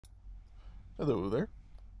Hello there.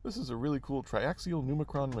 This is a really cool Triaxial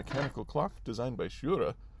Numechron mechanical clock designed by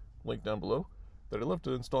Shura, link down below, that I'd love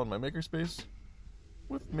to install in my makerspace,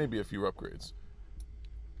 with maybe a few upgrades.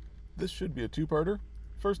 This should be a two-parter.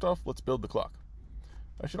 First off, let's build the clock.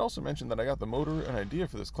 I should also mention that I got the motor and idea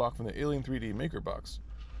for this clock from the Alien 3D Maker box.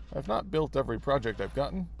 I've not built every project I've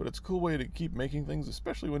gotten, but it's a cool way to keep making things,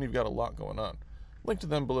 especially when you've got a lot going on. Link to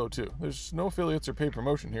them below too. There's no affiliates or paid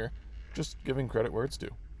promotion here, just giving credit where it's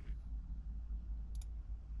due.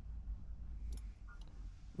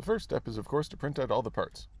 The first step is, of course, to print out all the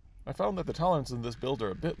parts. I found that the tolerances in this build are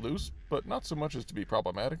a bit loose, but not so much as to be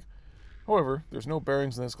problematic. However, there's no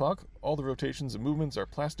bearings in this clock, all the rotations and movements are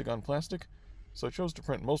plastic on plastic, so I chose to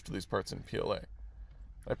print most of these parts in PLA.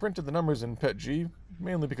 I printed the numbers in PETG,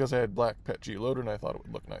 mainly because I had black PETG loaded and I thought it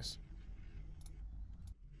would look nice.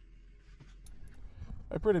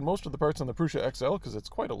 I printed most of the parts on the Prusa XL because it's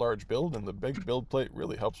quite a large build and the big build plate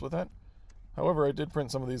really helps with that. However, I did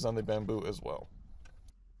print some of these on the Bamboo as well.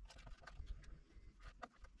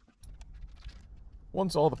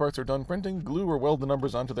 Once all the parts are done printing, glue or weld the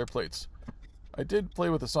numbers onto their plates. I did play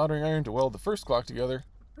with a soldering iron to weld the first clock together.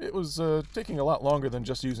 It was taking a lot longer than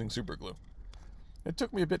just using super glue. It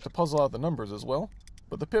took me a bit to puzzle out the numbers as well,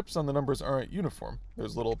 but the pips on the numbers aren't uniform.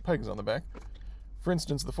 There's little pegs on the back. For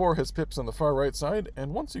instance, the 4 has pips on the far right side,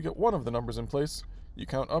 and once you get one of the numbers in place, you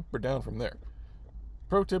count up or down from there.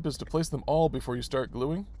 Pro tip is to place them all before you start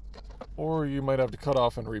gluing, or you might have to cut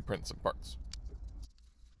off and reprint some parts.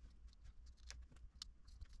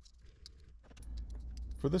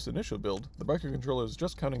 For this initial build, the microcontroller is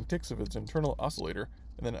just counting ticks of its internal oscillator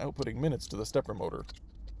and then outputting minutes to the stepper motor.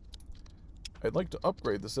 I'd like to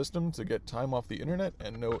upgrade the system to get time off the internet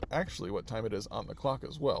and know actually what time it is on the clock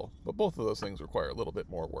as well, but both of those things require a little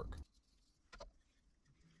bit more work.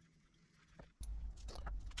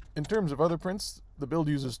 In terms of other prints, the build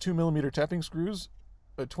uses 2mm tapping screws,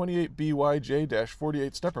 a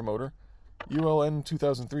 28BYJ-48 stepper motor, ULN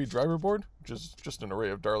 2003 driver board, which is just an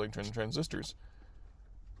array of Darlington transistors,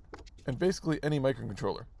 and basically any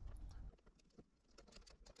microcontroller.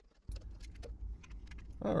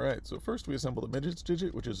 Alright, so first we assemble the midgets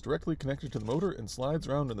digit, which is directly connected to the motor and slides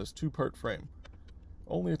around in this two-part frame.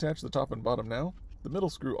 Only attach the top and bottom now. The middle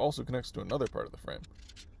screw also connects to another part of the frame.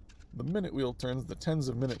 The minute wheel turns the tens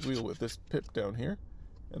of minute wheel with this pip down here,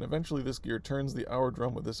 and eventually this gear turns the hour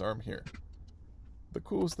drum with this arm here. The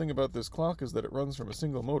coolest thing about this clock is that it runs from a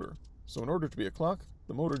single motor, so in order to be a clock,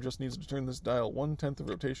 the motor just needs to turn this dial 1/10 of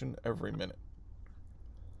rotation every minute.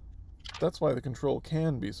 That's why the control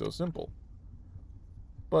can be so simple.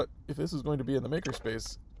 But if this is going to be in the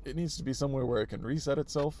makerspace, it needs to be somewhere where it can reset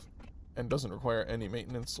itself and doesn't require any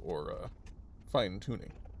maintenance or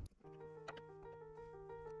fine-tuning.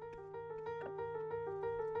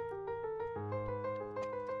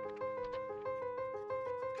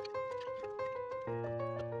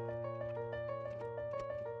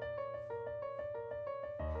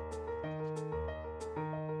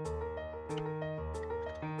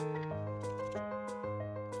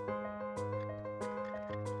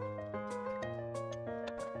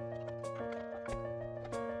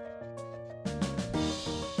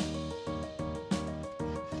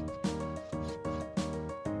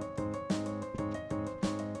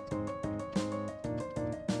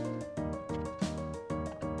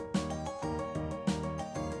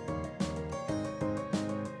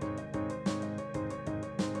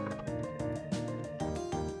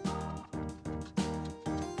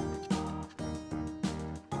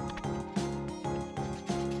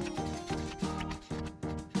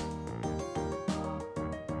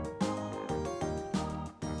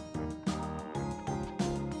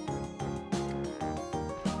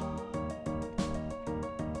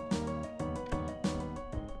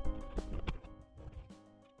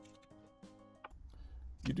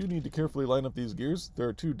 You do need to carefully line up these gears. There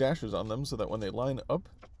are 2 dashes on them so that when they line up,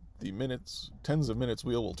 the tens of minutes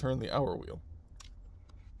wheel will turn the hour wheel.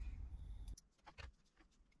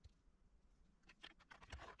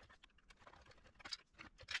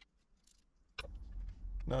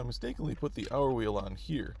 Now I mistakenly put the hour wheel on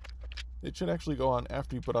here. It should actually go on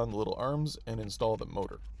after you put on the little arms and install the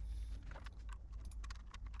motor.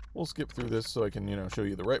 We'll skip through this so I can, show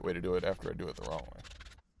you the right way to do it after I do it the wrong way.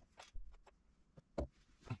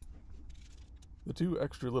 The 2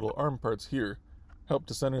 extra little arm parts here help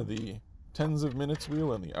to center the tens of minutes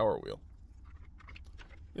wheel and the hour wheel.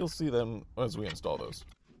 You'll see them as we install those.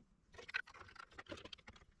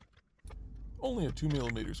 Only a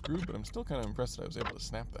 2mm screw, but I'm still kind of impressed that I was able to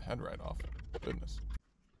snap the head right off. Goodness.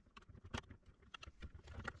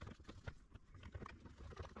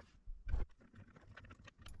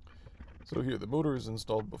 So here, the motor is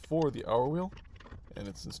installed before the hour wheel, and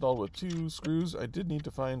it's installed with 2 screws. I did need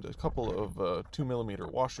to find a couple of 2mm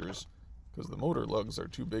washers, because the motor lugs are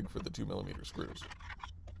too big for the 2mm screws.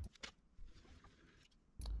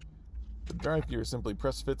 The drive gear simply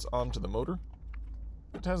press fits onto the motor.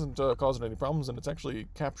 It hasn't caused any problems, and it's actually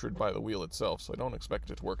captured by the wheel itself, so I don't expect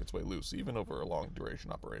it to work its way loose, even over a long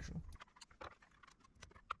duration operation.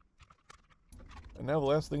 And now the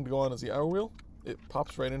last thing to go on is the hour wheel. It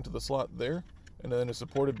pops right into the slot there, and then is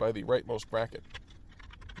supported by the rightmost bracket.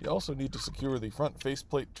 You also need to secure the front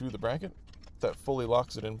faceplate to the bracket. That fully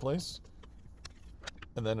locks it in place,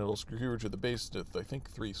 and then it'll screw to the base with, I think,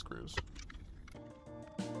 3 screws.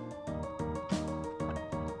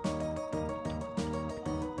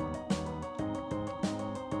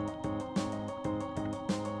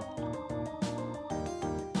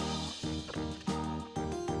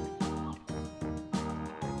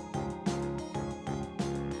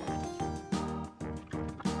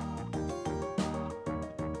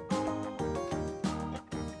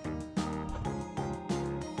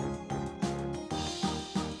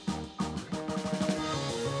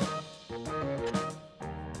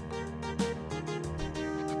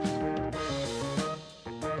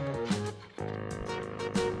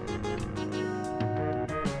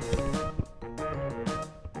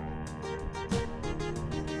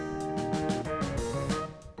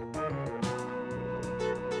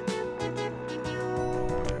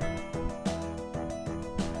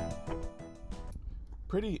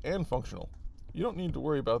 Pretty and functional. You don't need to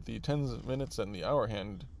worry about the tens of minutes and the hour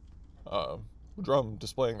hand drum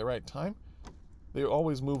displaying the right time. They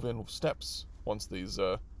always move in steps once these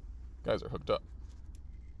guys are hooked up.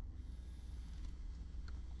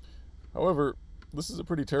 However, this is a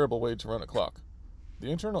pretty terrible way to run a clock.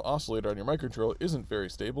 The internal oscillator on your microcontroller isn't very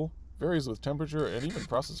stable, varies with temperature and even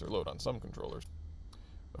processor load on some controllers.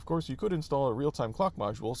 Of course, you could install a real-time clock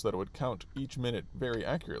module so that it would count each minute very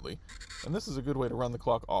accurately, and this is a good way to run the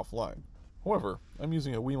clock offline. However, I'm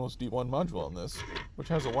using a Wemos D1 module on this, which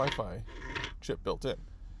has a Wi-Fi chip built in.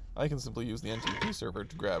 I can simply use the NTP server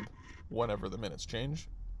to grab whenever the minutes change,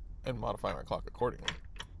 and modify my clock accordingly.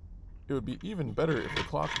 It would be even better if the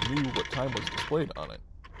clock knew what time was displayed on it.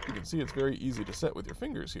 You can see it's very easy to set with your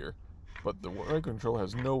fingers here, but the microcontroller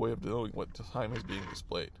has no way of knowing what time is being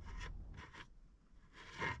displayed.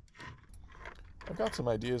 I've got some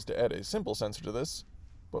ideas to add a simple sensor to this,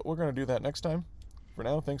 but we're going to do that next time. For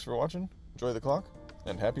now, thanks for watching, enjoy the clock,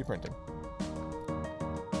 and happy printing.